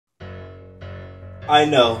I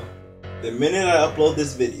know, the minute I upload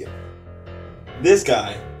this video, this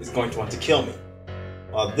guy is going to want to kill me,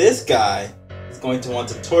 while this guy is going to want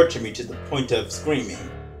to torture me to the point of screaming,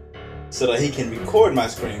 so that he can record my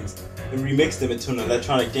screams and remix them into an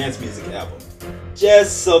electronic dance music album,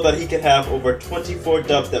 just so that he can have over 24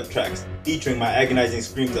 dubstep tracks featuring my agonizing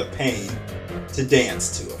screams of pain to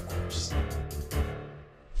dance to, of course.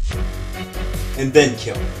 And then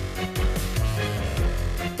kill me.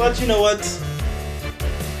 But you know what?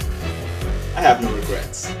 I have no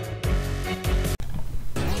regrets.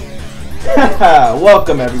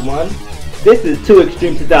 Welcome everyone. This is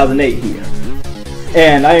 2Extreme 2008 here.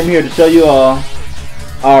 And I am here to show you all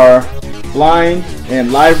our blind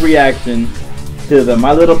and live reaction to the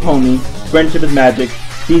My Little Pony Friendship is Magic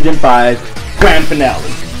Season 5 Grand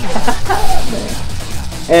Finale.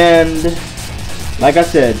 And like I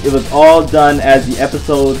said, it was all done as the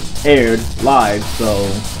episode aired live, so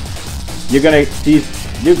you're gonna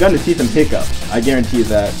see some hiccups. I guarantee you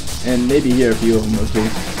that, and maybe hear a few of them or two.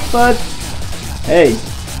 But hey,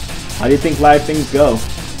 how do you think live things go?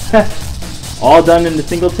 All done in a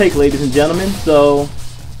single take, ladies and gentlemen. So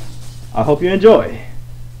I hope you enjoy.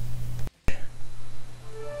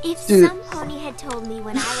 If some pony had told me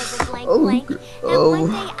when I was a blank that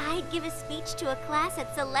one day I'd give a speech to a class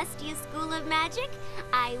at Celestia School of Magic,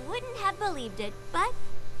 I wouldn't have believed it, but...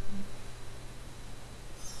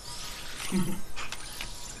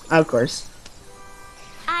 Of course.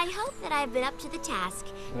 I hope that I've been up to the task,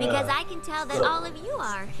 because I can tell that all of you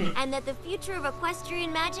are, and that the future of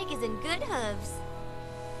equestrian magic is in good hooves.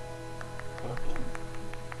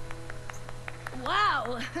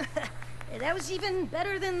 Wow! That was even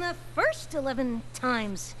better than the first 11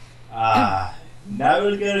 times. Not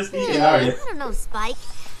as good as speaking, are you? I don't know, Spike.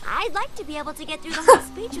 I'd like to be able to get through the whole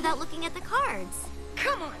speech without looking at the cards.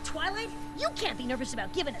 Come on, Twilight. You can't be nervous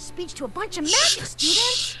about giving a speech to a bunch of magic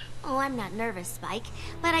students. Oh, I'm not nervous, Spike,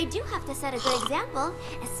 but I do have to set a good example,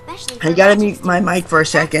 especially for I gotta magic mute my mic for a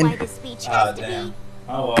second. That's why this speech has to damn. be...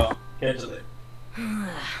 Oh well, catch it.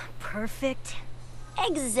 Perfect.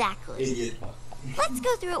 Exactly. Idiot. Let's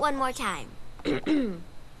go through it one more time.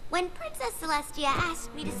 When Princess Celestia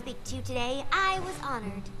asked me to speak to you today, I was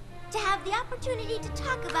honored to have the opportunity to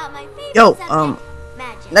talk about my favorite subject,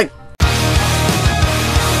 magic. Like,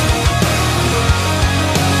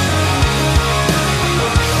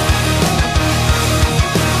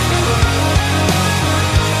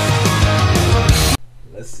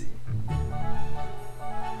 let's see.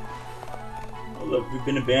 Oh look, we've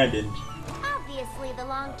been abandoned. Obviously, the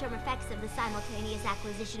long-term effects of the simultaneous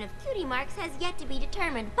acquisition of cutie marks has yet to be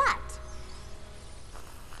determined, but...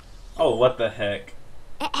 Oh, what the heck?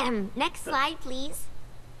 Next slide, please.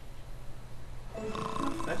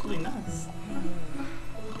 It's actually nice.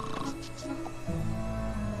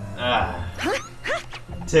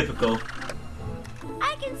 Typical.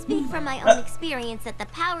 I can speak from my own experience that the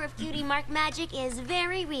power of cutie mark magic is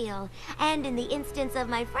very real, and in the instance of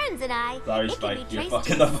my friends and I, it can be traced to a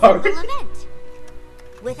simple event.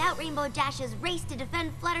 Without Rainbow Dash's race to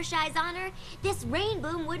defend Fluttershy's honor, this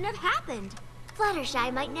rainboom wouldn't have happened.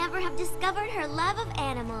 Fluttershy might never have discovered her love of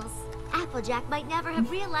animals. Applejack might never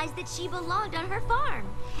have realized that she belonged on her farm.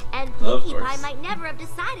 And Pinkie Pie might never have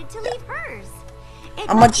decided to leave hers.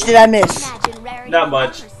 how much did I miss? Not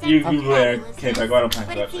much. You came back right on time.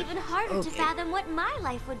 But it's even harder to fathom what my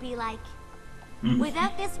life would be like.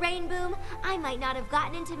 Without this rainboom, I might not have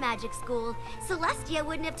gotten into magic school. Celestia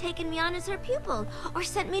wouldn't have taken me on as her pupil, or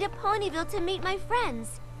sent me to Ponyville to meet my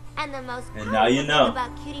friends. And the most powerful thing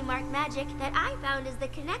about cutie mark magic that I found is the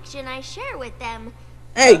connection I share with them.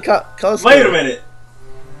 Hey, wait a minute.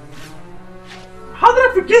 How did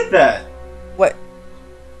I forget that? What?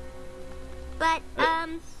 But,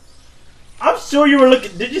 I'm sure you were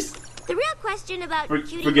looking. Did you? The real question about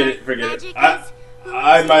cutie forget mark it. magic is...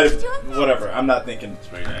 I might have. Whatever. I'm not thinking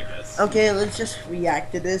straight, I guess. Okay, let's just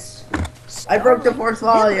react to this. I broke the fourth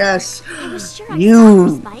wall, yes. Sure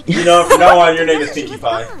You. You know, from now on, your name is Pinkie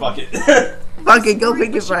Pie. Fuck it. Fuck it, go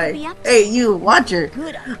Pinkie Pie. Hey, you, watcher.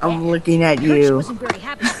 I'm looking at you.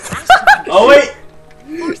 Oh, wait.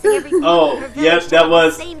 Oh, yes, that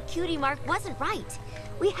was. Same cutie mark wasn't right.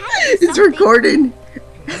 We had It's recording.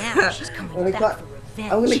 Now she's coming back for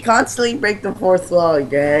revenge. I'm gonna constantly break the fourth wall,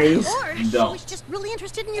 guys. Or she was just really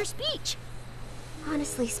interested in your speech.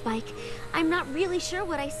 Honestly, Spike, I'm not really sure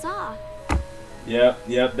what I saw. Yep,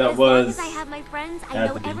 that as was. As long as I have my friends, I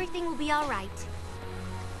know everything will be all right.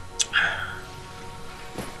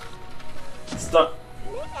 Stop.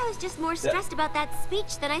 Maybe I was just more stressed about that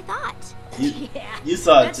speech than I thought. You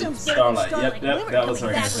saw it too, Starlight. Yep, that was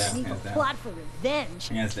her. Hands down. Hands down. Plot for revenge.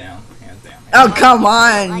 Hands down. Hands down. Oh, come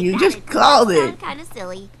on. You just called it. Kind of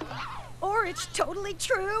silly. Or it's totally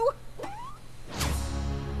true.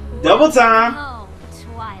 Double time. Oh,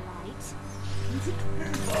 Twilight.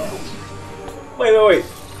 Wait.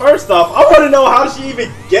 First off, I want to know how she even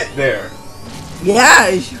get there.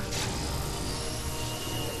 Yeah.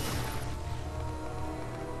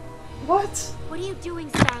 What? What are you doing,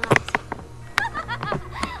 Starlight?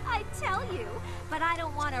 I tell you, but I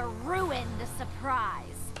don't want to ruin the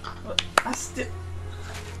surprise. I still.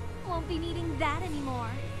 Won't be needing that anymore.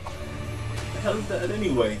 What the hell is that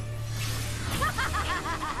anyway?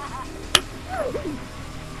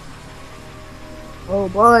 Oh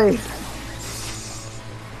boy.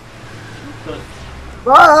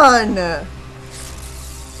 Run!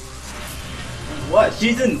 What?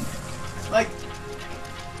 She's in. Like.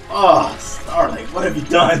 Oh, Starlight, what have you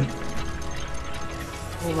done?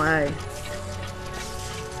 Oh my.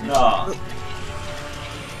 No.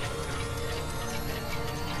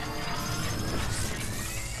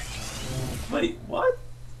 Wait, what?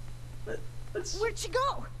 Where'd she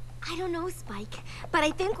go? I don't know, Spike, but I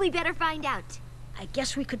think we better find out. I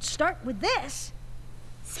guess we could start with this.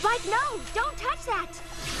 Spike, no! Don't touch that!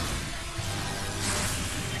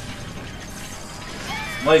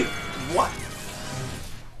 Wait, what?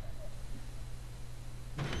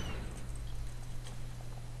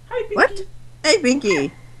 Hi, Pinky. What? Hey,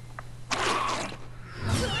 Pinky.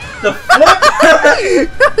 The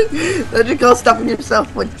flip? Let you go stuffing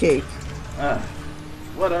yourself with cake.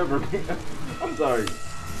 Whatever. I'm sorry.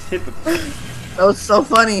 Hypocrite. That was so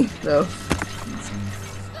funny, though.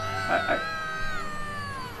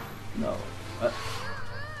 No.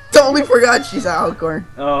 Totally forgot she's an Alcorn.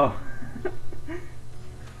 Oh.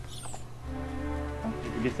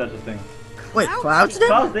 You get such a thing. Wait, Cloudsdale?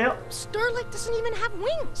 Cloudsdale? Starlight doesn't even have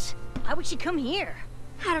wings. Why would she come here?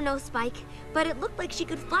 I don't know, Spike, but it looked like she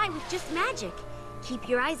could fly with just magic. Keep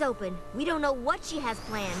your eyes open. We don't know what she has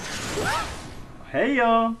planned. Hey,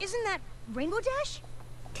 y'all. Isn't that Rainbow Dash?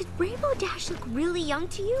 Did Rainbow Dash look really young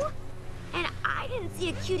to you? And I didn't see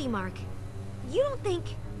a cutie mark. You don't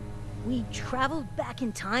think... We traveled back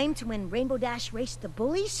in time to when Rainbow Dash raced the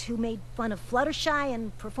bullies who made fun of Fluttershy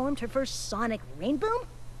and performed her first sonic rainboom?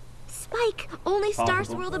 Spike, only Star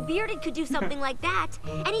Possible. Swirl the Bearded could do something like that.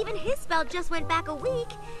 And even his spell just went back a week.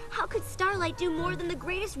 How could Starlight do more than the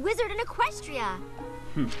greatest wizard in Equestria?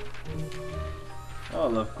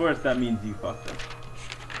 Oh, of course that means you fucked up.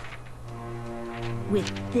 With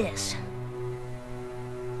this.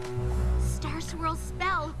 Star Swirl's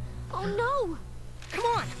spell. Oh no! Come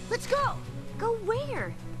on, let's go! Go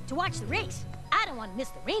where? To watch the race. I don't want to miss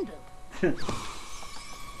the rainbow.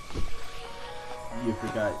 You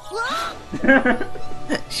forgot.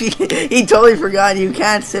 He totally forgot you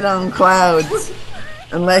can't sit on clouds.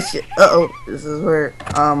 Unless you... Uh-oh. This is where,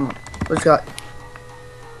 what's got...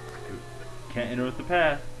 Can't enter with the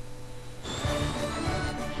past.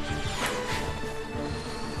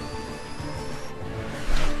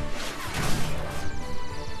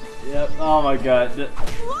 Yep. Oh my god. The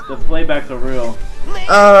playbacks are real.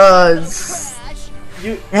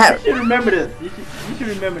 You should remember this. You should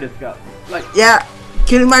remember this, Scott. Like. Yeah.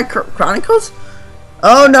 Cutie Mark Chronicles?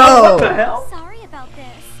 Oh no. What the hell? Sorry about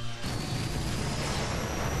this.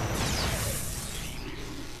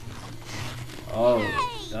 Oh,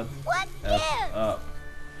 Hey, what that's gives? up.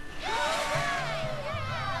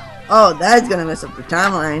 Oh, that's gonna mess up the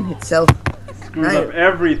timeline itself. Screws up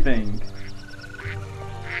everything.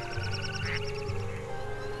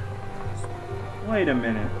 Wait a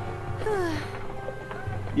minute.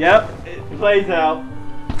 Yep, it plays out.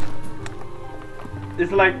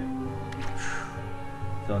 It's like...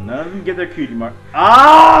 So none of them get their cutie mark.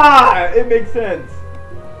 Ah! It makes sense.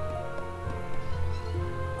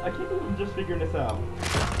 I can't believe I'm just figuring this out.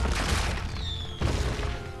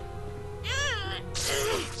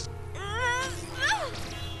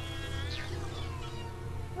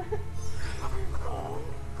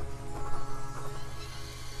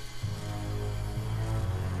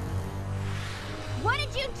 What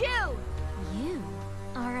did you do? You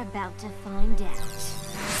are about to find out.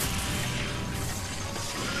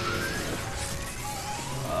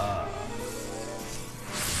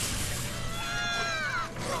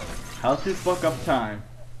 How to fuck up time?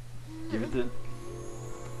 Give it to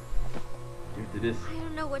this. I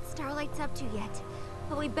don't know what Starlight's up to yet,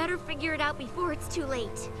 but we better figure it out before it's too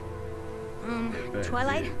late.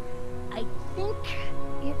 Twilight, I think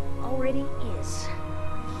it already is.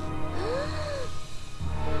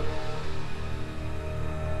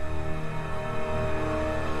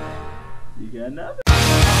 get another.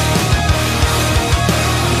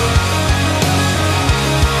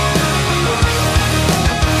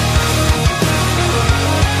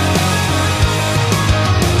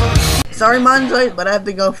 Sorry, Monzoid, but I have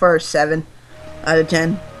to go for a 7 out of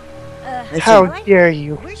 10. How dare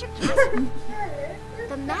you? Where's your castle?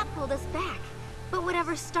 The map pulled us back, but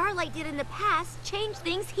whatever Starlight did in the past changed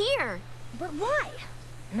things here. But why?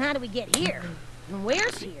 And how do we get here? And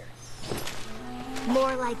where's here?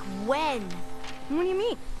 More like when. What do you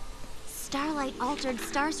mean? Starlight altered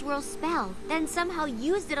Star Swirl's spell, then somehow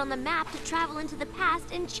used it on the map to travel into the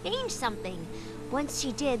past and change something. Once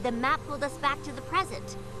she did, the map pulled us back to the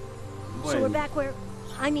present. So we're back where,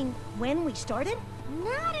 I mean, when we started?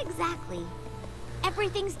 Not exactly.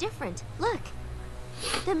 Everything's different. Look.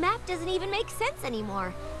 The map doesn't even make sense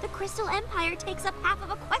anymore. The Crystal Empire takes up half of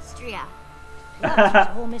Equestria. Well, the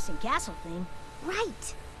whole missing castle thing.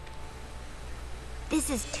 Right.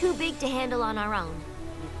 This is too big to handle on our own.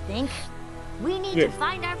 You think? We need to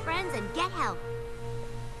find our friends and get help.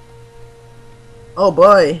 Oh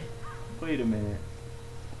boy. Wait a minute.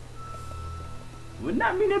 Wouldn't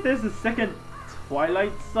that mean that there's a second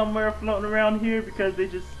Twilight somewhere floating around here because they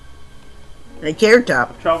just A Carrot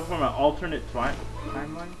Top. travel from an alternate timeline?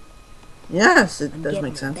 Yes, it I'm does getting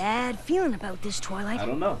make sense. a bad feeling about this, Twilight. I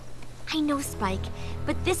don't know. I know, Spike,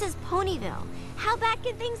 but this is Ponyville. How bad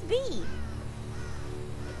can things be?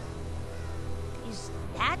 Is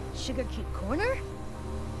that Sugar Cube Corner?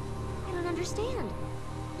 I don't understand.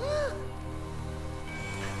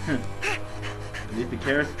 Leave the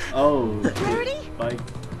carrots. Oh, Rarity? Spike.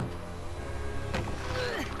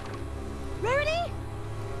 Rarity?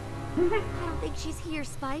 I don't think she's here,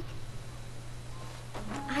 Spike.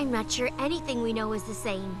 I'm not sure anything we know is the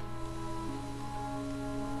same.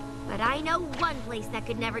 But I know one place that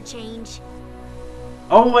could never change.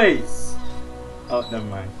 Always. Oh, never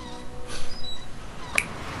mind.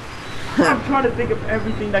 I'm trying to think of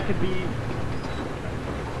everything that could be.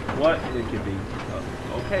 What it could be.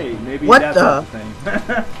 Okay, maybe What that's the? not the thing.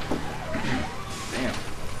 Damn.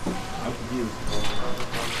 I'm confused.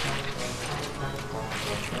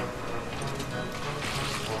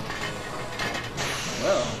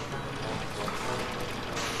 Well.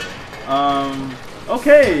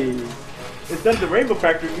 Okay. Instead of the Rainbow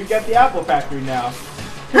Factory, we got the Apple Factory now.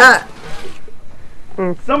 Ha!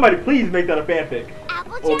 Somebody please make that a fanfic.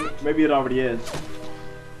 Or Applejack? maybe it already is.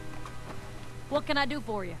 What can I do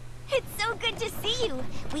for you? It's so good to see you.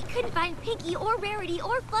 We couldn't find Pinky or Rarity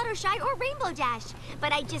or Fluttershy or Rainbow Dash,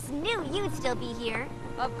 but I just knew you'd still be here.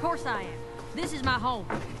 Of course I am. This is my home.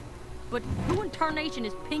 But who in tarnation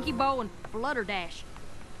is Pinky Bow and Flutterdash?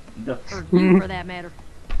 The Or you, for that matter.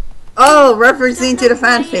 Oh, referencing to the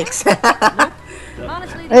fanfics.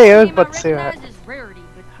 Honestly, the Hey, I only was name about to say that. recognize is Rarity,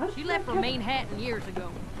 but she left for Manhattan years ago.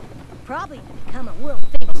 Probably become a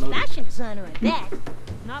world-famous fashion designer at that.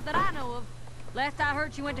 Not that I know of. Last I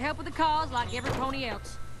heard, she went to help with the cause like every pony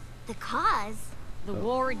else. The cause? The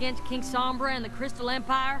war against King Sombra and the Crystal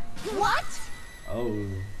Empire. What? Oh.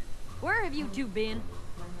 Where have you two been?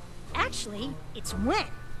 Actually, it's when.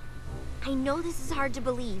 I know this is hard to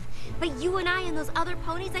believe, but you and I and those other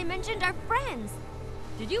ponies I mentioned are friends.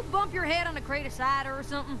 Did you bump your head on a crate of cider or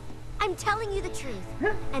something? I'm telling you the truth.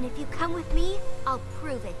 And if you come with me, I'll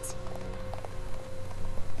prove it.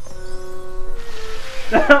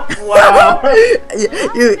 Wow.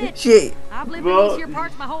 She. I've lived Well, in these here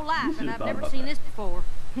parts my whole life, and I've thought never about seen that. this before.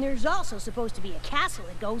 There's also supposed to be a castle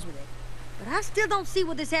that goes with it. But I still don't see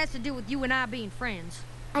what this has to do with you and I being friends.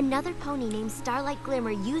 Another pony named Starlight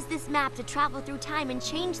Glimmer used this map to travel through time and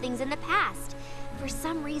change things in the past. For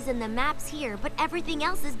some reason, the map's here, but everything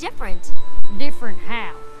else is different. Different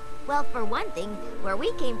how? Well, for one thing, where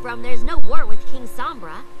we came from, there's no war with King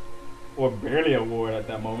Sombra. Or barely a war at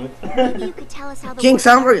that moment. Maybe you could tell us how the King war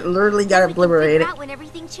Sombra started. literally Then got we can figure obliterated. out when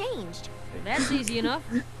everything changed. That's easy enough.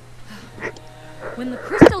 When the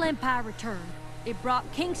Crystal Empire returned, it brought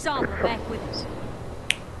King Sombra back with us.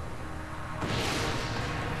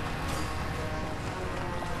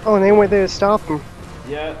 Oh, and they went there to stop him.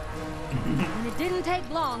 Yeah. And it didn't take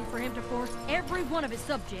long for him to force every one of his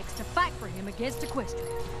subjects to fight for him against Equestria.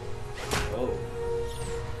 Oh.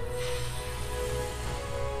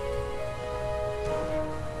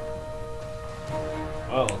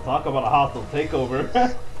 Well, talk about a hostile takeover.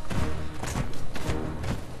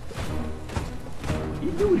 He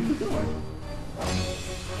knew what he was doing.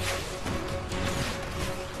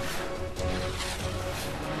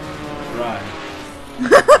 Right.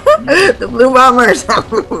 The Blue Bombers. How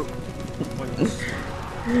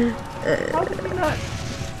did we not?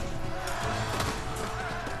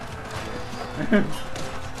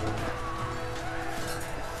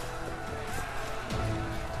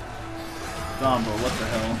 Sombra, what the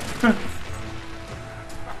hell?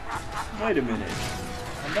 Wait a minute.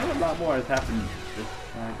 I know a lot more has happened this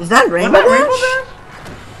time. Is that Rainbow Dash?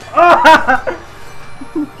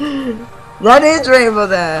 That is Rainbow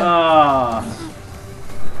Dash.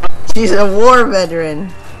 She's a war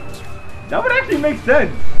veteran. That would actually make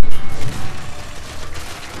sense.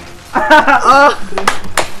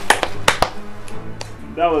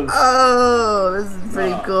 That was. Oh, this is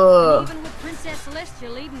pretty cool. Even with Princess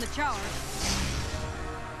Celestia leading the charge,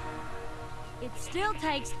 it still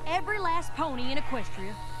takes every last pony in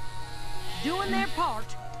Equestria doing their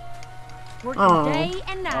part, working day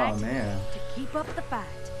and night to keep up the fight.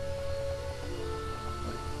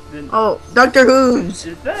 Then, Dr. Who's?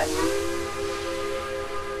 Is that?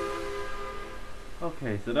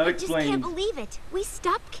 Okay, so that explains. I just can't believe it. We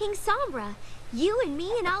stopped King Sombra. You and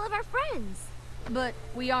me and all of our friends. But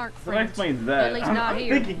we aren't friends. So that explains that. At least I'm not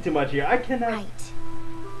here. thinking too much here. I cannot. Right.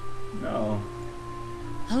 No.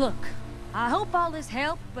 Look, I hope all this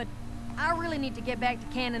helped, but I really need to get back to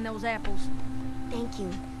canning those apples. Thank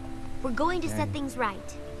you. We're going to set things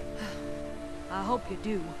right. I hope you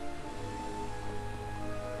do.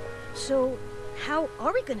 So, how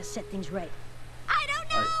are we gonna set things right? I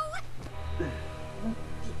don't know!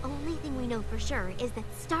 The only thing we know for sure is that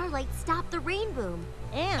Starlight stopped the rain boom.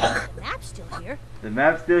 And the map's still here. The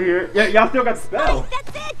map's still here? Yeah, y'all still got spell.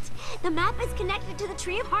 That's it! The map is connected to the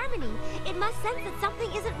Tree of Harmony. It must sense that something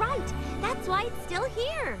isn't right. That's why it's still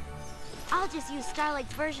here. I'll just use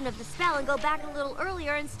Starlight's version of the spell and go back a little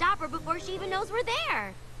earlier and stop her before she even knows we're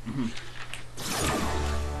there.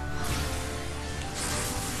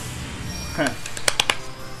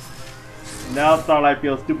 Now Starlight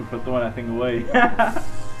feels stupid for throwing that thing away. I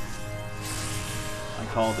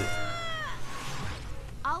called it.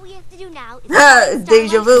 All we have to do now is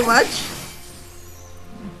Deja vu much?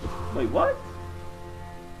 Wait, what?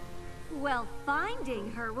 Well,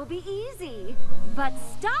 finding her will be easy, but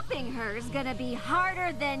stopping her is gonna be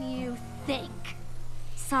harder than you think.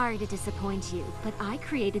 Sorry to disappoint you, but I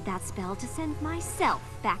created that spell to send myself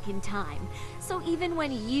back in time. So even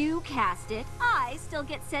when you cast it, I still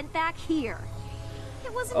get sent back here.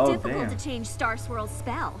 It wasn't difficult to change Star Swirl's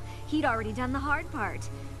spell. He'd already done the hard part.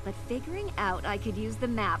 But figuring out I could use the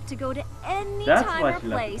map to go to any time or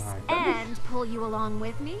place and pull you along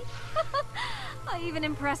with me? I even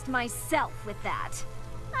impressed myself with that.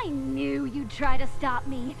 I knew you'd try to stop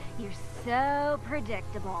me. You're so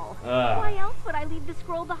predictable. Why else would I leave the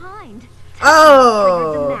scroll behind?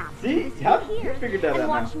 See? How you figured that out and now?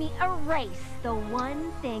 watch me erase the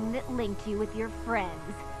one thing that linked you with your friends.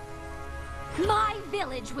 My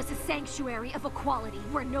village was a sanctuary of equality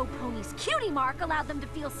where no pony's cutie mark allowed them to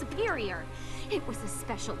feel superior. It was a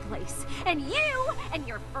special place, and you and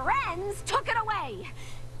your friends took it away.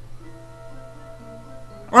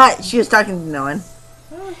 Right, she was talking to no one.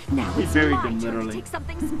 Now it's buried my them, turn literally. to take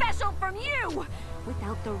something special from you.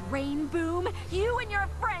 Without the rain boom, you and your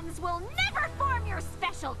friends will never form your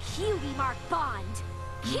special cutie mark bond.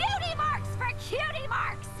 Cutie marks for cutie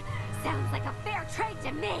marks! Sounds like a fair trade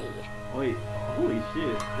to me. Wait, holy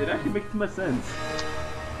shit. It actually makes too much sense.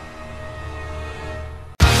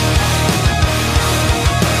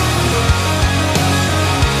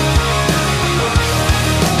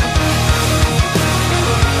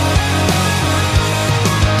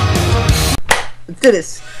 Let's do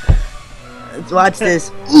this. Let's watch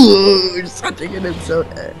this. Ooh, such a good episode.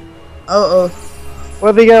 What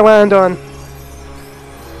are they gonna land on?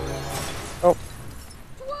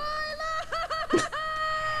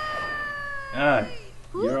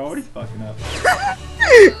 You're already fucking up.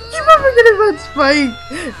 You never gonna vote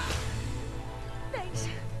Spike. Thanks.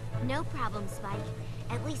 No problem, Spike.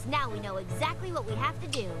 At least now we know exactly what we have to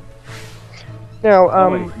do. Now,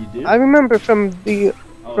 wait, you did? I remember from the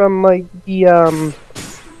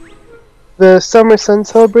the Summer Sun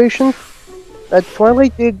celebration that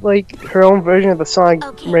Twilight did like her own version of the song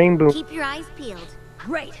Rainbow. Keep your eyes peeled.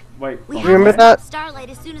 Great. Wait, We you remember have to stop that? Starlight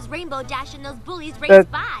as soon as Rainbow Dash and those bullies race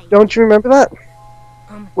by. Don't you remember that?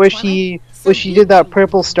 Where Twilight? she did that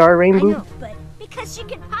purple star I rainbow? know, but Because she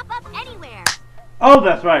can pop up anywhere. oh,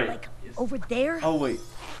 that's right. like over there. Oh, wait.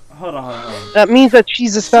 Hold on. That means that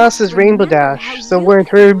she's as fast as Rainbow Dash, so where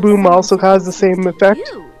her boom also has the same effect.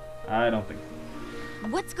 I don't think so.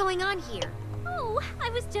 What's going on here? Oh, I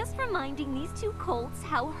was just reminding these two colts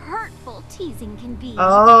how hurtful teasing can be.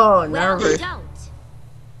 Oh, Well, nervous.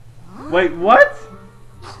 don't. Wait, what?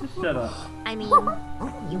 Just shut up. I mean,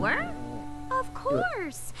 you were? Of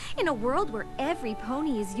course. In a world where every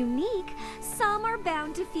pony is unique, some are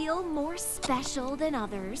bound to feel more special than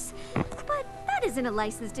others. But that isn't a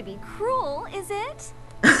license to be cruel, is it?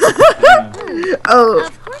 Oh,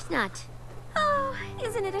 Of course not. Oh,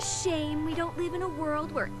 isn't it a shame we don't live in a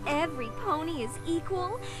world where every pony is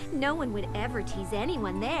equal? No one would ever tease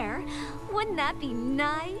anyone there. Wouldn't that be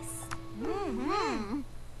nice? Mm-hmm.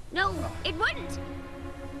 No, it wouldn't.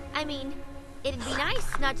 I mean, it'd be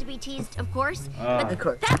nice not to be teased, of course, but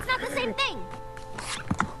that's not the same thing.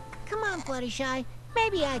 Come on, Fluttershy.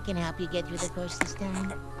 Maybe I can help you get through the course this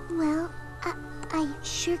time. Well, I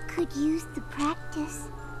sure could use the practice.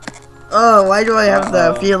 Oh, why do I have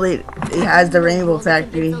the feeling it has the Rainbow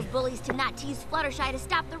Factory? Those bullies to not tease Fluttershy to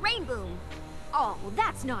stop the rainbow. Oh,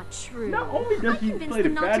 that's not true. Not only does he play the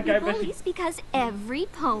bad guy, but he... because every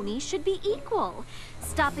pony should be equal.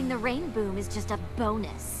 Stopping the rainbow is just a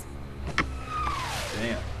bonus.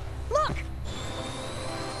 Damn. Look!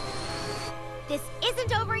 This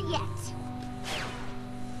isn't over yet.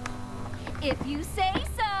 If you say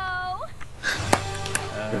so.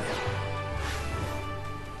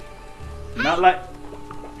 Not like...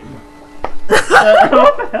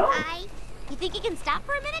 You think you can stop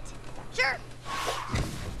for a minute? Sure.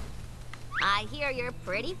 I hear you're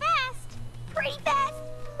pretty fast. Pretty fast?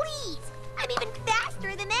 Please. I'm even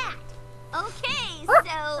faster than that. Okay,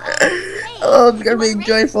 so, hey, oh, it's gonna be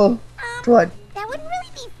joyful. What? That wouldn't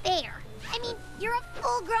really be fair. I mean, you're a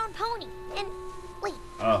full-grown pony. And, wait,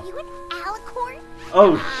 are you an alicorn?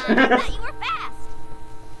 Oh, I thought you were fast.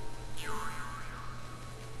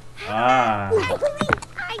 I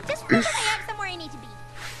just remembered I have somewhere I need to be.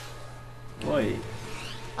 Boy.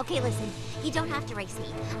 Okay, listen. You don't have to race me.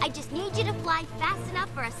 I just need you to fly fast enough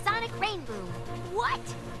for a sonic rainbow. What?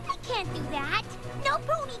 I can't do that. No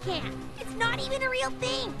pony can. It's not even a real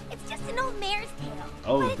thing. It's just an old mare's tale.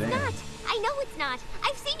 Oh, but it's damn. not. I know it's not.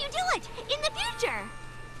 I've seen you do it in the future.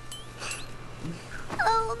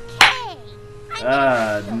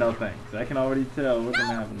 Okay. No thanks. I can already tell we're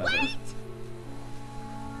gonna have another. Wait.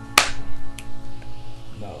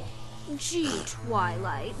 No. Gee,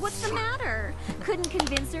 Twilight, what's the matter? Couldn't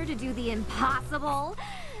convince her to do the impossible?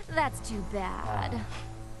 That's too bad.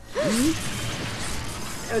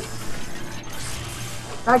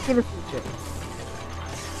 Back to the future.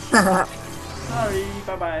 Sorry,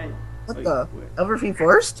 bye-bye. What Wait, the? wait. Overfeed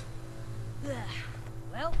Forest?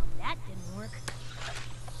 Well, that didn't work.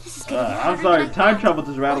 This is gonna be harder I'm than sorry, I time thought. travel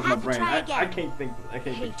just rattles We'll my have to brain. try I again. can't think.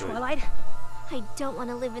 Hey, straight. Twilight, I don't want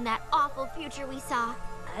to live in that awful future we saw.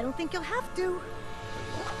 I don't think you'll have to.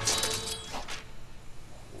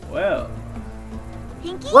 Well.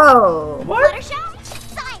 Pinky? Whoa! What? Fluttershy?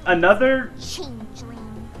 Silence. Another?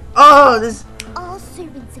 Changeling. Oh, this. All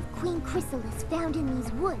servants of Queen Chrysalis found in these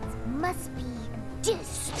woods must be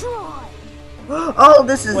destroyed. Oh,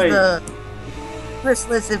 this is Wait. the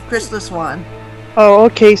Chrysalis if Chrysalis won. Oh,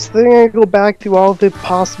 okay, so they're gonna go back to all the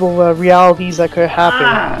possible realities that could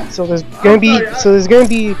happen. So there's gonna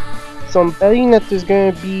be, so I'm betting that there's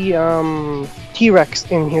gonna be T-Rex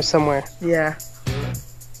in here somewhere. Yeah.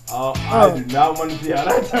 I do not want to see how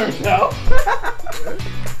that turns out.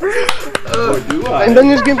 Or do I? And then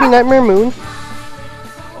there's gonna be Nightmare Moon.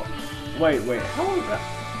 Wait. How was that?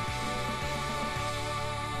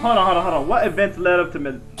 Hold on. What events led up to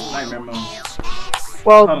Nightmare Moon?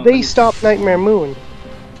 Well, they stopped Nightmare Moon.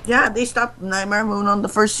 Yeah, they stopped Nightmare Moon on the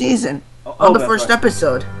first season. Oh, on the that's first right.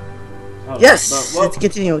 episode. Hold Yes! on. Well, Let's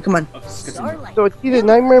continue, come on. Starlight. So it's either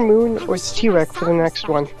Nightmare Moon or it's T-Rex for the next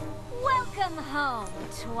one. Welcome home,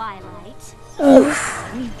 Twilight.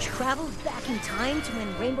 We traveled back in time to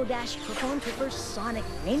when Rainbow Dash performed her first sonic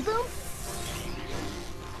rainbow?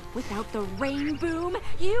 Without the rain boom,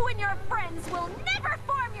 you and your friends will never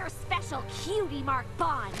form your special cutie mark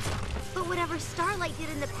bond. But whatever Starlight did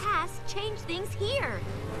in the past changed things here.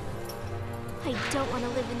 I don't want to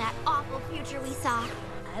live in that awful future we saw.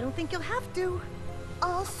 I don't think you'll have to.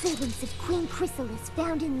 All servants of Queen Chrysalis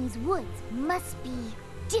found in these woods must be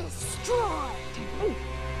destroyed.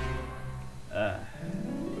 My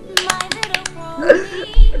little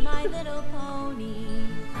pony, my little pony.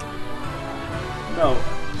 No.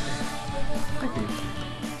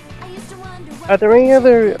 I used to wonder Are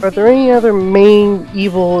there any other main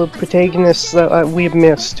evil protagonists that we've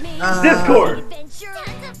missed? Discord.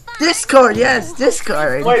 Discord, yes,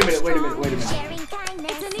 Discord. Wait a minute.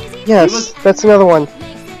 Yes, that's another one.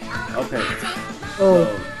 Okay. Oh.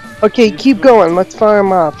 Okay, keep going. Let's fire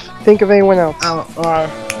them off. Think of anyone else.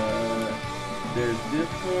 There's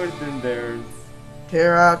Discord, then there's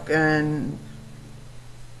Hirok and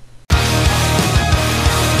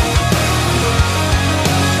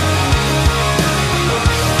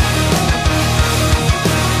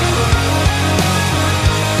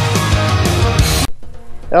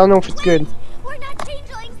I don't know if it's good. We're not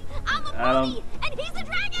changelings. I'm a I pony, don't- and he's a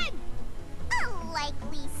dragon. A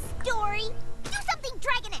likely story. Do something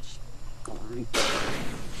dragonish.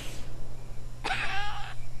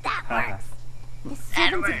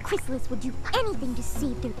 servants of Chrysalis will do anything to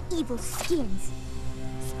save their evil skins.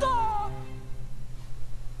 Stop!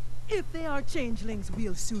 If they are changelings,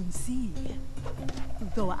 we'll soon see.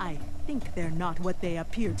 Though I think they're not what they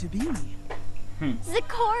appear to be.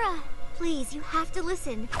 Zecora, please, you have to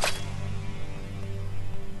listen.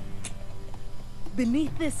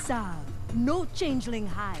 Beneath this salve, no changeling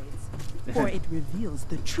hides, for it reveals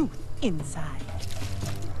the truth inside.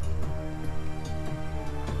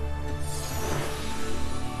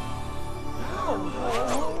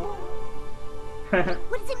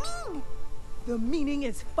 What does it mean? The meaning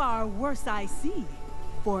is far worse, I see.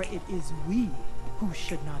 For it is we who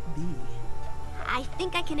should not be. I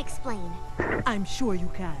think I can explain. I'm sure you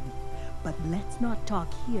can. But let's not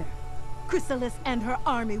talk here. Chrysalis and her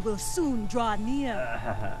army will soon draw near.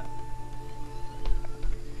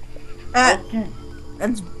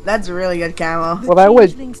 That's a really good camo. Well,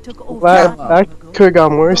 that could have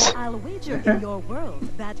gone worse. I'll wager in your world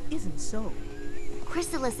that isn't so.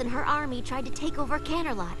 Chrysalis and her army tried to take over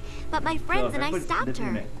Canterlot, but my friends and I stopped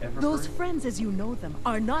her. Those friends as you know them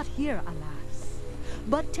are not here, alas.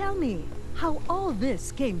 But tell me how all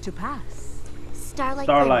this came to pass.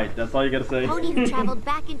 Starlight, that's all you gotta say. Pony who traveled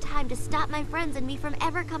back in time to stop my friends and me from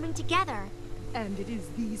ever coming together. And it is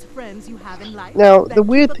these friends you have in life. Now, the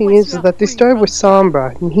weird thing is that they started with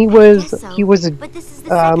Sombra, and he was But this is the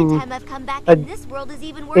second time I've come back and this world is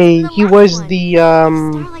even worse than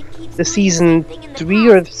the season 3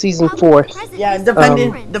 or the season 4. Yeah,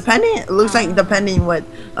 depending. It looks like depending what.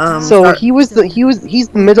 So he's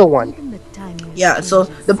the middle one. Yeah, so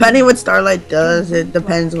depending what Starlight does, it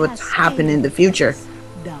depends what's happening in the future.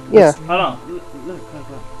 Yeah. Hold on. Look.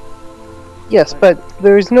 Yes, but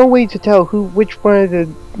there's no way to tell which one of the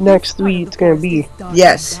next 3 it's gonna be.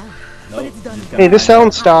 Yes. Nope. Hey, the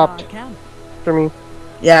sound stopped for me.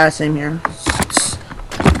 Yeah, same here.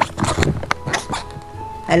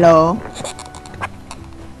 Hello.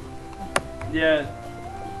 Yeah.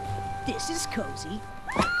 This is cozy.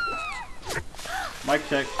 Mic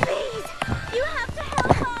check. Please, you have to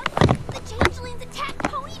help us. The changelings attacked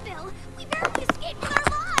Ponyville. We barely escaped with our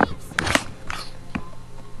lives.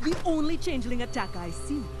 The only changeling attack I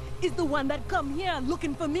see is the one that come here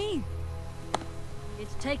looking for me.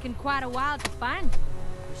 It's taken quite a while to find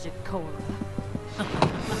you, Zecora.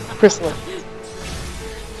 Chrysalis.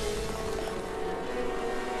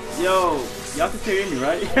 Yo, y'all can still hear me,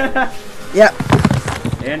 right? Yep.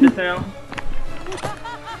 And the sound?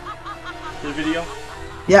 The video?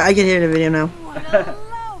 Yeah, I can hear the video now. What a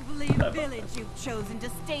lovely village you've chosen to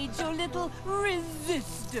stage your little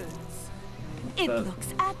resistance. It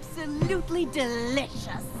looks absolutely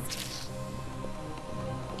delicious.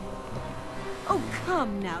 Oh,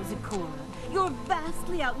 come now, Zecora. You're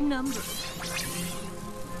vastly outnumbered.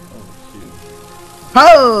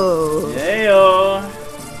 Oh! Yeah.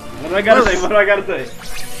 What do I gotta say?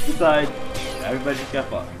 Besides, everybody just got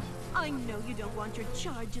fucked. I know you don't want your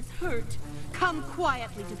charges hurt. Come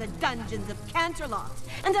quietly to the dungeons of Canterlot,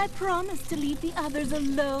 and I promise to leave the others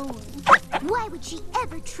alone. Why would she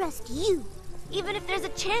ever trust you? Even if there's a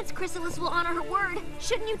chance Chrysalis will honor her word,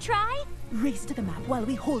 shouldn't you try? Race to the map while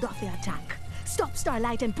we hold off the attack. Stop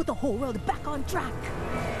Starlight and put the whole world back on track.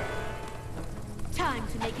 Time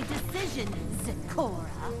to make a decision, Zecora.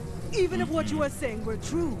 Even if what you are saying were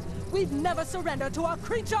true, we'd never surrender to a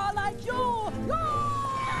creature like you!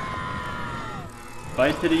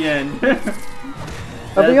 Fight to the end.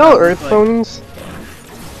 Are they all Earth ponies?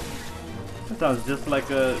 That sounds just like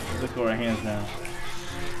a Zecora, hands down.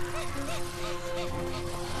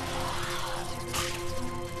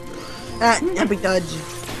 Epic dodge.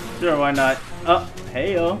 Sure, why not? Oh,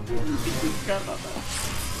 hey yo. Get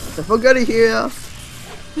the fuck out of here.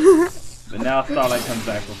 But now Starlight comes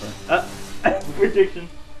back with her. Prediction.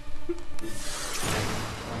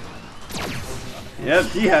 Yep,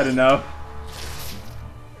 she had enough.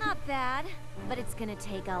 Not bad, but it's gonna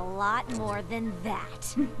take a lot more than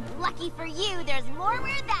that. Lucky for you, there's more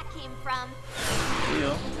where that came from.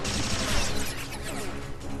 Deal.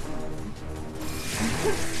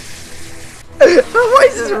 Her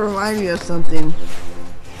voices remind me of something.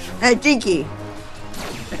 Hey, Dinky.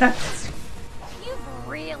 You've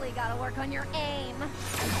really gotta work on your aim.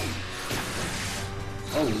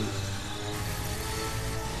 Oh.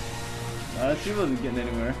 She wasn't getting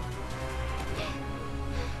anywhere.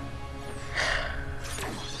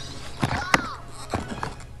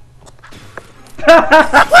 You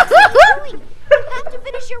have to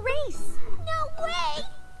finish your race. No way!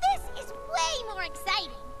 This is way more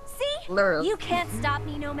exciting. See? Literally. You can't stop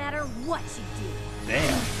me no matter what you do.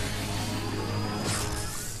 Damn.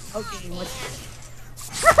 Okay, what's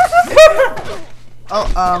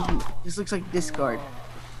Oh, this looks like Discord.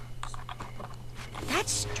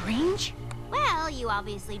 That's strange. Well, you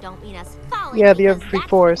obviously don't mean us falling. Yeah, the other because free that's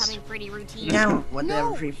forest. becoming pretty routine. Yeah, whatever,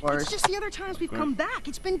 No, free it's forest. just the other times we've come back.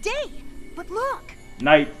 It's been day. But look.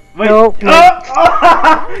 Night. Wait. No,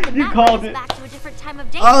 You called it. Back to a different time of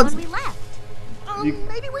day Oh, when we left.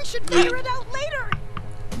 Maybe we should figure it out later.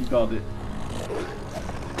 You called it.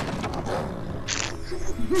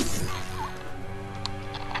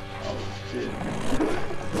 Oh shit.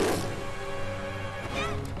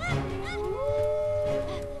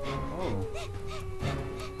 Oh.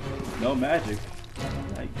 No magic.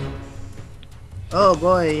 Like. Oh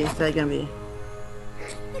boy, is that gonna be?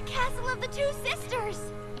 The castle of the two sisters.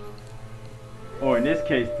 Or in this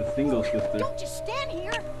case, the single sister. Don't just stand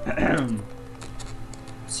here.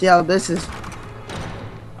 See how this is.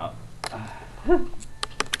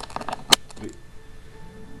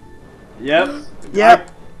 Yep.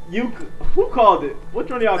 Yep. Who called it? Which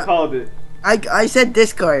one of y'all called it? I said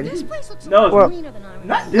Discord. This place looks No, a lot greener than I remember.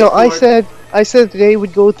 Not No, Discord. I said they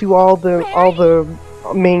would go through all the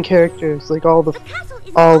main characters, like all the. The castle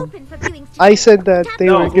is Um, open for viewings I today. said that they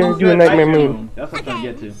No, were gonna who do a said Nightmare Ice Moon. That's what I'm trying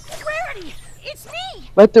to get to. Rarity, it's me.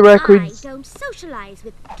 Let the I records don't socialize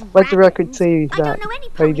with let the record say I don't that know any I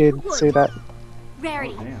pony did who would. say that.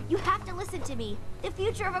 Rarity, Oh, damn. you have to listen to me. The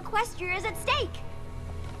future of Equestria is at stake.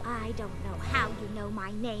 I don't know how you know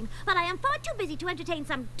my name, but I am far too busy to entertain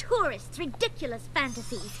some tourist's ridiculous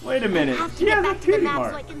fantasies. Wait a minute. I have to She get has a back to the cutie map so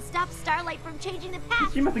I mark. can stop Starlight from changing the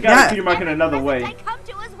past. She must have got Yeah. a cutie mark in Every another present way. I come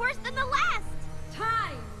to is worse than the last.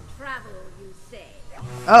 Time travel, you say?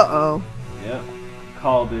 Uh-oh. Yep.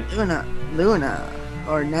 Called it. Luna.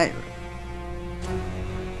 Or Night.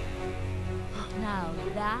 Now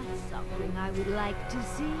that's something I would like to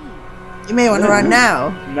see. You may want to run now.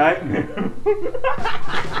 Nightmare.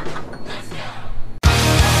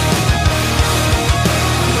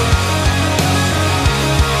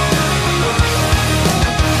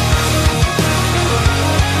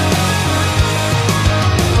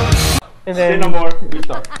 And Say then no more.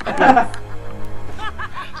 Restart.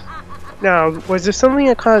 now, was there something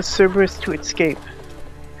that caused Cerberus to escape?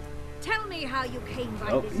 Tell me how you came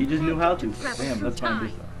by Oh, this he just knew how to. magic travel Damn, through let's find time.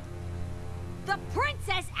 this out. The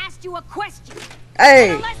princess asked you a question.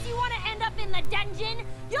 Hey! Unless you want to end up in the dungeon,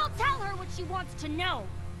 you'll tell her what she wants to know.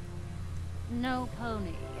 No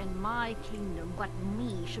pony in my kingdom but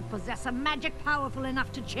me should possess a magic powerful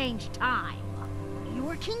enough to change time.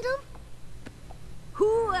 Your kingdom?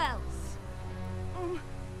 Who else?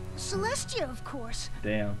 Celestia, of course.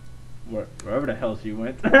 Damn. Wherever the hell she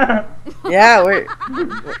went. Yeah, wait,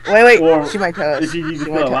 Or she might tell us. is she even She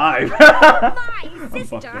still might tell- alive? My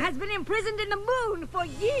sister has been imprisoned in the moon for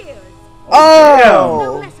years. Oh!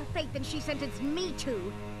 No less a fate than she sentenced me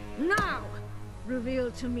to. Now,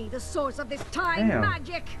 reveal to me the source of this time Damn.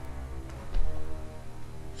 magic.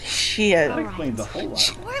 She That explains a whole lot.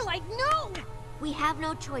 Twilight, no! We have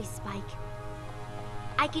no choice, Spike.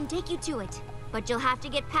 I can take you to it, but you'll have to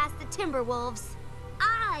get past the Timberwolves.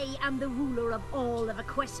 I am the ruler of all of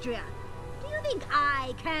Equestria. Do you think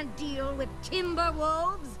I can't deal with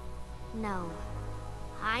Timberwolves? No,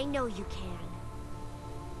 I know you can.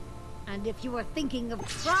 And if you are thinking of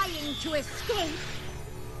trying to escape,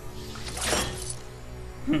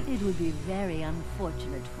 it would be very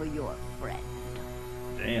unfortunate for your friend.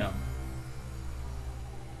 Damn.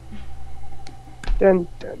 Dun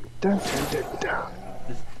dun dun dun dun dun.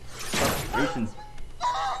 Frustrations.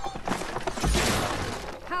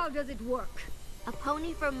 How does it work? A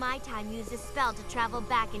pony from my time used a spell to travel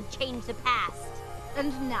back and change the past.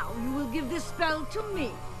 And now you will give this spell to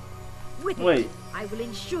me. With Wait. it, I will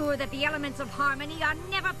ensure that the elements of harmony are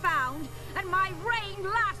never found, and my reign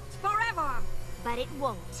lasts forever. But it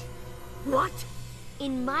won't. What?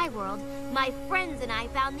 In my world, my friends and I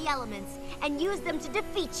found the elements and used them to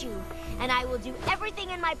defeat you. And I will do everything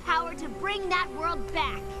in my power to bring that world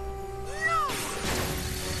back. No!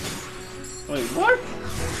 Wait, what?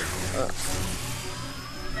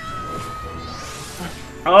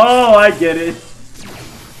 Oh, I get it.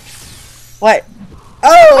 What?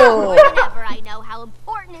 Oh! Whenever I know how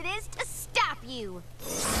important it is to stop you.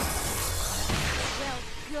 Well,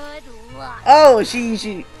 good luck. Oh,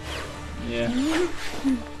 she. Yeah.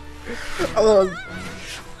 Oh,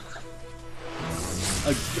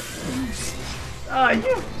 Ah,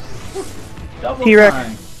 you. Double T-Rex.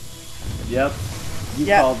 time. Yep. You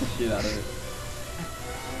Yep. called the shit out of it.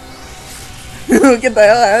 get the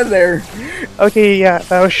hell out of there. Okay, yeah,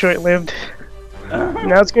 that was short-lived.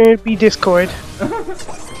 Now it's gonna be Discord.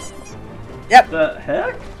 Yep. The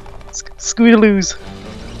heck? Scootaloo's.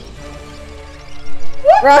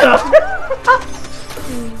 Run.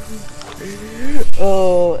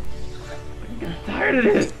 Oh. I'm tired of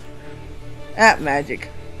this. That magic.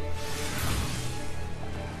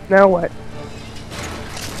 Now what?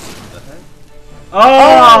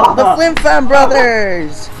 Oh, the FiM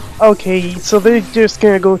brothers! Okay, so they're just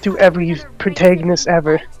gonna go through every protagonist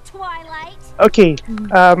ever. Okay,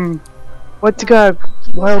 what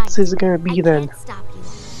else is it gonna be then? Stop you.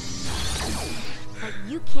 But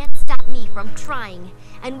you can't stop me from trying,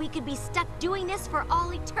 and we could be stuck doing this for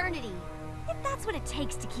all eternity. If that's what it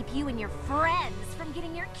takes to keep you and your friends from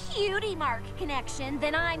getting your cutie mark connection,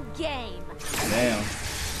 then I'm game. Damn.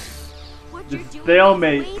 What you're doing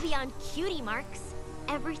stalemate. is way beyond cutie marks.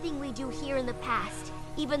 Everything we do here in the past,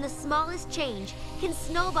 even the smallest change, can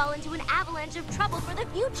snowball into an avalanche of trouble for the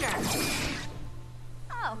future.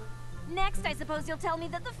 Oh, next I suppose you'll tell me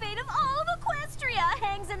that the fate of all of Equestria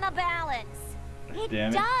hangs in the balance. It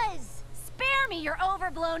does. Spare me your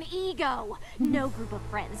overblown ego. No group of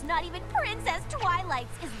friends, not even Princess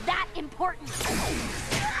Twilight's, is that important.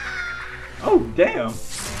 Oh, damn.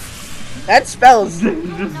 That spells.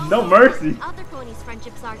 No mercy. Other ponies'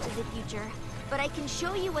 friendships are to the future, but I can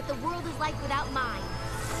show you what the world is like without mine.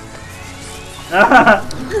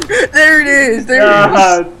 There it is. There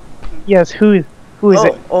it is. Yes. Who is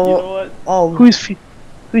it? You know what?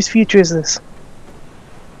 Whose future is this?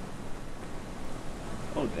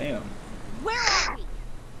 Oh, damn. Where are we?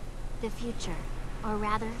 The future, or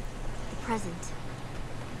rather, the present.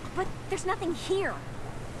 But there's nothing here.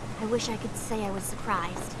 I wish I could say I was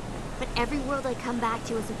surprised, but every world I come back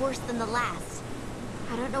to is worse than the last.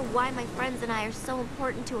 I don't know why my friends and I are so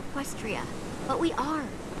important to Equestria, but we are.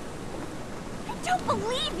 I don't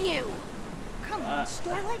believe you! Come on,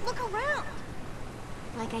 Starlight, look around!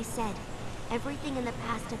 Like I said, everything in the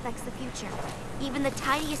past affects the future, even the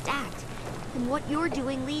tiniest act. And what you're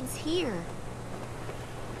doing leads here.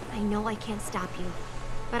 I know I can't stop you,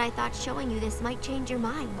 but I thought showing you this might change your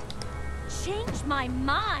mind. Change my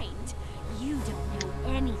mind? You don't know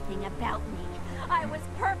anything about me. I was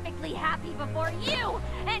perfectly happy before you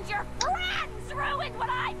and your friends ruined what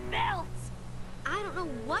I built! I don't know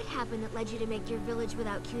what happened that led you to make your village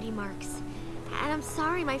without cutie marks. And I'm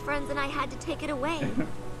sorry my friends and I had to take it away.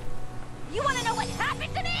 You want to know what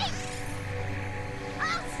happened to me?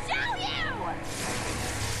 I'll show you!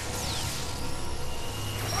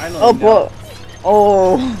 Oh boy.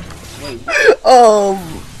 Oh. Wait. Oh.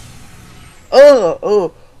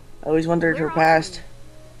 I always wondered her past.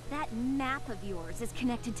 That map of yours is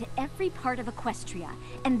connected to every part of Equestria,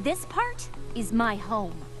 and this part is my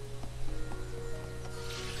home.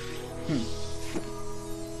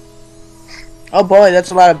 Oh boy, that's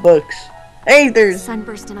a lot of books. Hey, there's...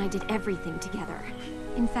 Sunburst and I did everything together.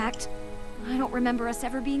 In fact, I don't remember us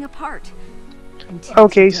ever being apart.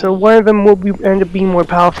 Okay, so one of them will end up being more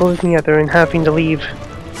powerful than the other and having to leave.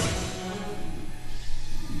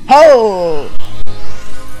 Oh!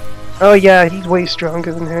 Oh yeah, he's way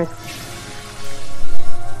stronger than her.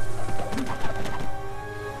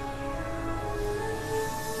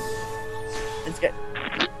 Let's get...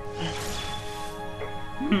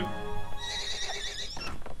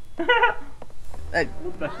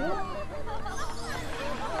 What the hell?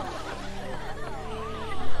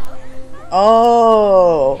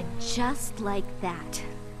 Oh! Just like that,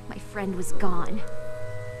 my friend was gone.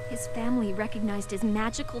 His family recognized his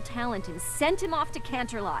magical talent and sent him off to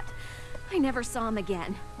Canterlot. I never saw him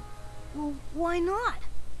again. Well, why not?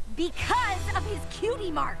 Because of his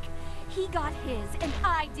cutie mark! He got his and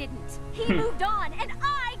I didn't. He moved on and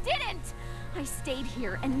I didn't! I stayed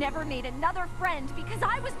here and never made another friend because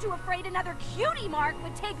I was too afraid another cutie mark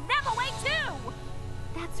would take them away too!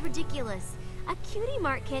 That's ridiculous. A cutie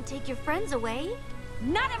mark can't take your friends away.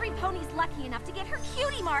 Not every pony's lucky enough to get her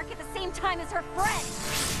cutie mark at the same time as her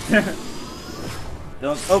friend.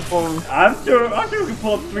 Don't. I'm sure we can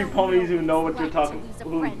pull up 3 ponies who know what you're talking.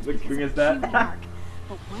 Who's experienced that?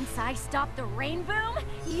 But once I stop the rain boom,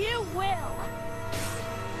 you will.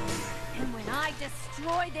 And when I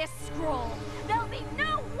destroy this scroll, there'll be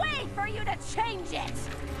no way for you to change it.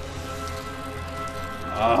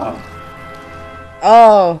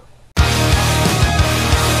 Oh.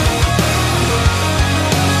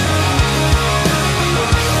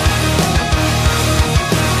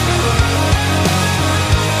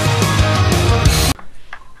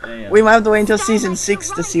 We might have to wait until season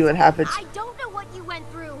 6 to see what happens. I don't know what you went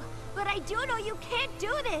through, but I do know you can't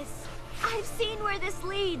do this. I've seen where this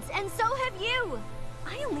leads, and so have you.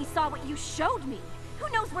 I only saw what you showed me. Who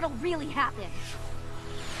knows what'll really happen?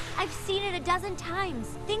 I've seen it a dozen times.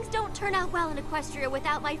 Things don't turn out well in Equestria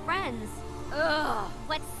without my friends. Ugh,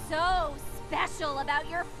 what's so special about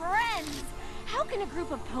your friends? How can a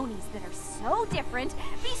group of ponies that are so different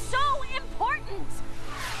be so important?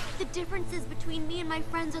 The differences between me and my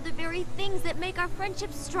friends are the very things that make our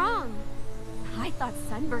friendship strong. I thought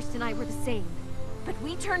Sunburst and I were the same, but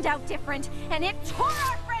we turned out different, and it tore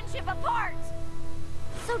our friendship apart!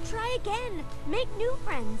 So try again. Make new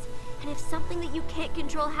friends. And if something that you can't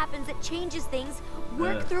control happens that changes things,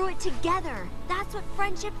 work through it together. That's what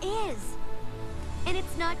friendship is. And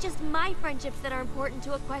it's not just my friendships that are important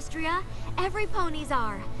to Equestria. Every pony's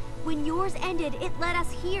are. When yours ended, it led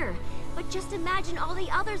us here. But just imagine all the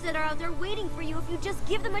others that are out there waiting for you if you just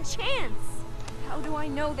give them a chance. How do I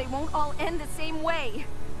know they won't all end the same way?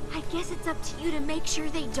 I guess it's up to you to make sure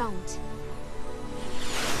they don't.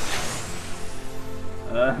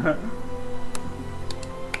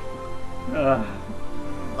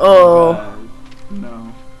 Oh.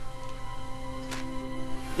 No.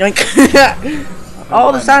 Yoink.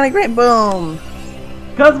 Oh, the Sonic Rain Boom.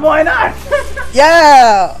 Cause why not?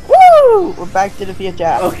 Yeah. Woo. We're back to the Feat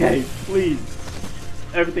job. Okay, please.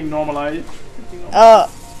 Everything normalized.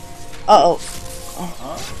 Uh-oh.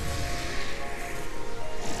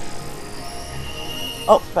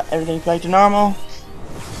 Oh, everything's back to normal.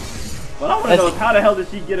 What I want to know is how the hell did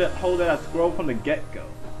she get a hold of that scroll from the get-go?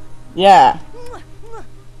 Yeah. I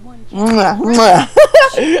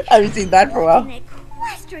haven't seen that for a while.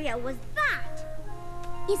 Equestria was that?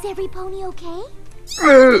 Is every pony okay?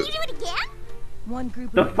 Can you do it again? One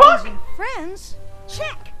group of amazing friends?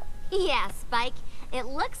 Check. Yeah, Spike. It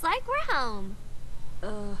looks like we're home.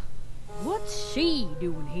 What's she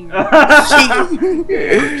doing here?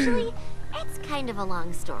 Actually, it's kind of a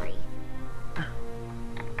long story.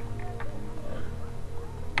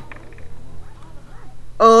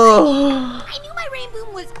 Oh. I knew my rain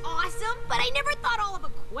boom was awesome, but I never thought all of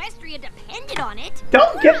Equestria depended on it.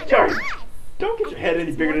 Don't get your head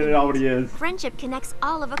any bigger than it already is. Friendship connects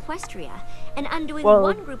all of Equestria, and undoing Well,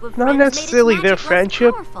 one group of not friends necessarily made their its magic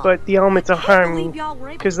friendship, less powerful. but the elements of harmony,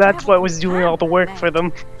 because that's what was doing all the work for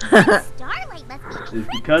them. Starlight must be It's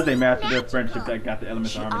because they mastered their friendship that got the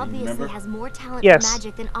elements She of harmony, obviously remember? has more talent Yes, for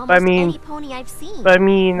magic than but almost I mean- any pony I've seen. But I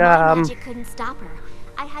mean, My magic couldn't stop her.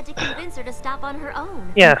 I had to convince her to stop on her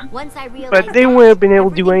own. Yeah, Once I realized but they that, wouldn't have been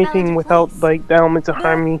able to do everything fell anything into without place. like the elements of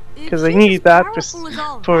harmony, because they needed that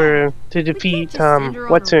to defeat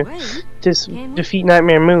defeat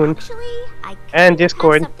Nightmare Moon Actually, I and kind of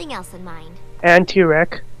Discord had something else in mind. and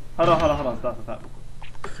T-Rex. Hold on, stop.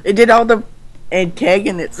 It did all the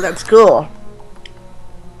antagonists. That's cool.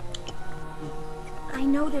 I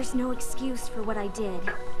know there's no excuse for what I did,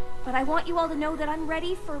 but I want you all to know that I'm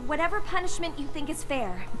ready for whatever punishment you think is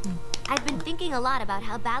fair. I've been thinking a lot about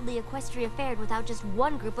how badly Equestria fared without just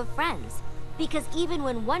one group of friends. Because even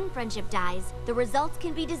when one friendship dies, the results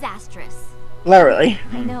can be disastrous. Literally.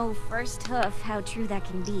 I know first hoof how true that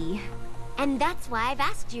can be. And that's why I've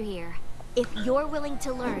asked you here. If you're willing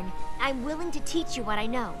to learn, I'm willing to teach you what I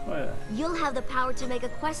know. You'll have the power to make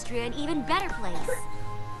Equestria an even better place.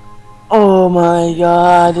 Oh my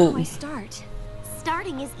god. How do I start?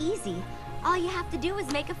 Starting is easy. All you have to do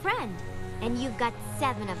is make a friend. And you've got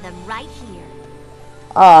 7 of them right here.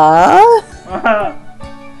 Aww.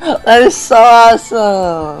 That is so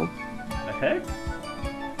awesome. The heck?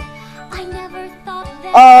 I never thought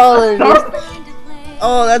that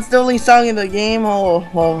Oh, that's the only song in the game.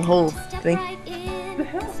 Whole thing.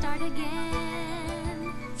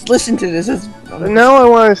 Let's listen to this. But now I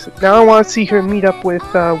want to see her meet up with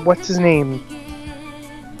what's his name.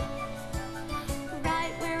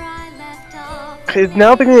 Cause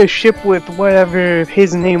now they're gonna ship with whatever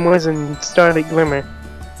his name was in Starlight Glimmer.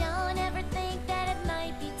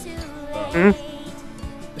 The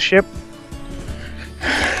ship.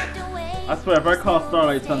 I swear, if I call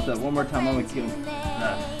Starlight Sunset one more time, I'm gonna kill him.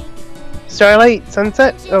 Nah. Starlight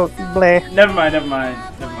Sunset? Oh, blah. Never mind.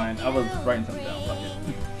 I was writing something down.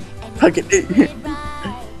 Fuck it. Fuck it.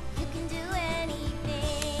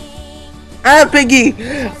 Ah, Piggy!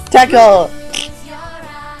 Tackle!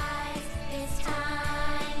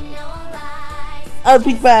 Oh,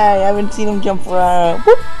 Pig Pie! I haven't seen him jump around.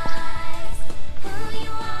 Whoop.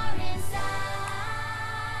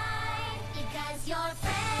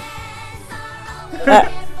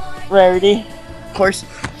 Rarity. Of course.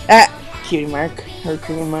 Cutie Mark. Her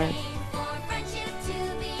Cutie Mark.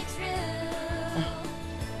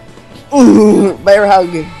 Ooh, bear hug.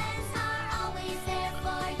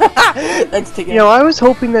 Let's take it. You know, I was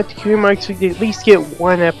hoping that the Cutie Marks would at least get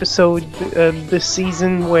one episode this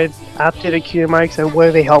season with after the Cutie Marks and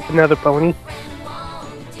where they help another pony.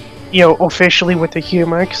 You know, officially with the Cutie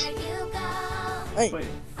Marks. Wait.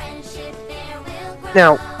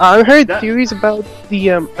 Now, I heard theories about the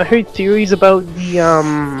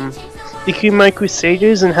the Cutie Mark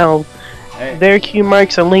Crusaders and how their Cutie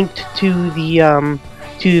Marks are linked to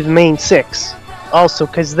the main 6. Also,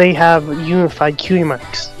 because they have unified Cutie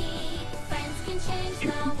Marks.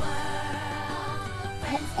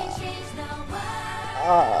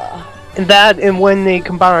 And that, and when they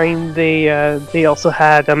combined, they also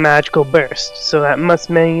had a magical burst. So that must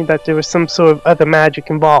mean that there was some sort of other magic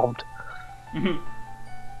involved.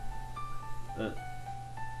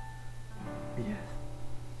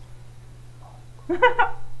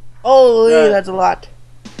 Holy, that's a lot.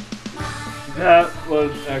 That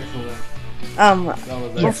was excellent. That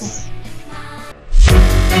was yes.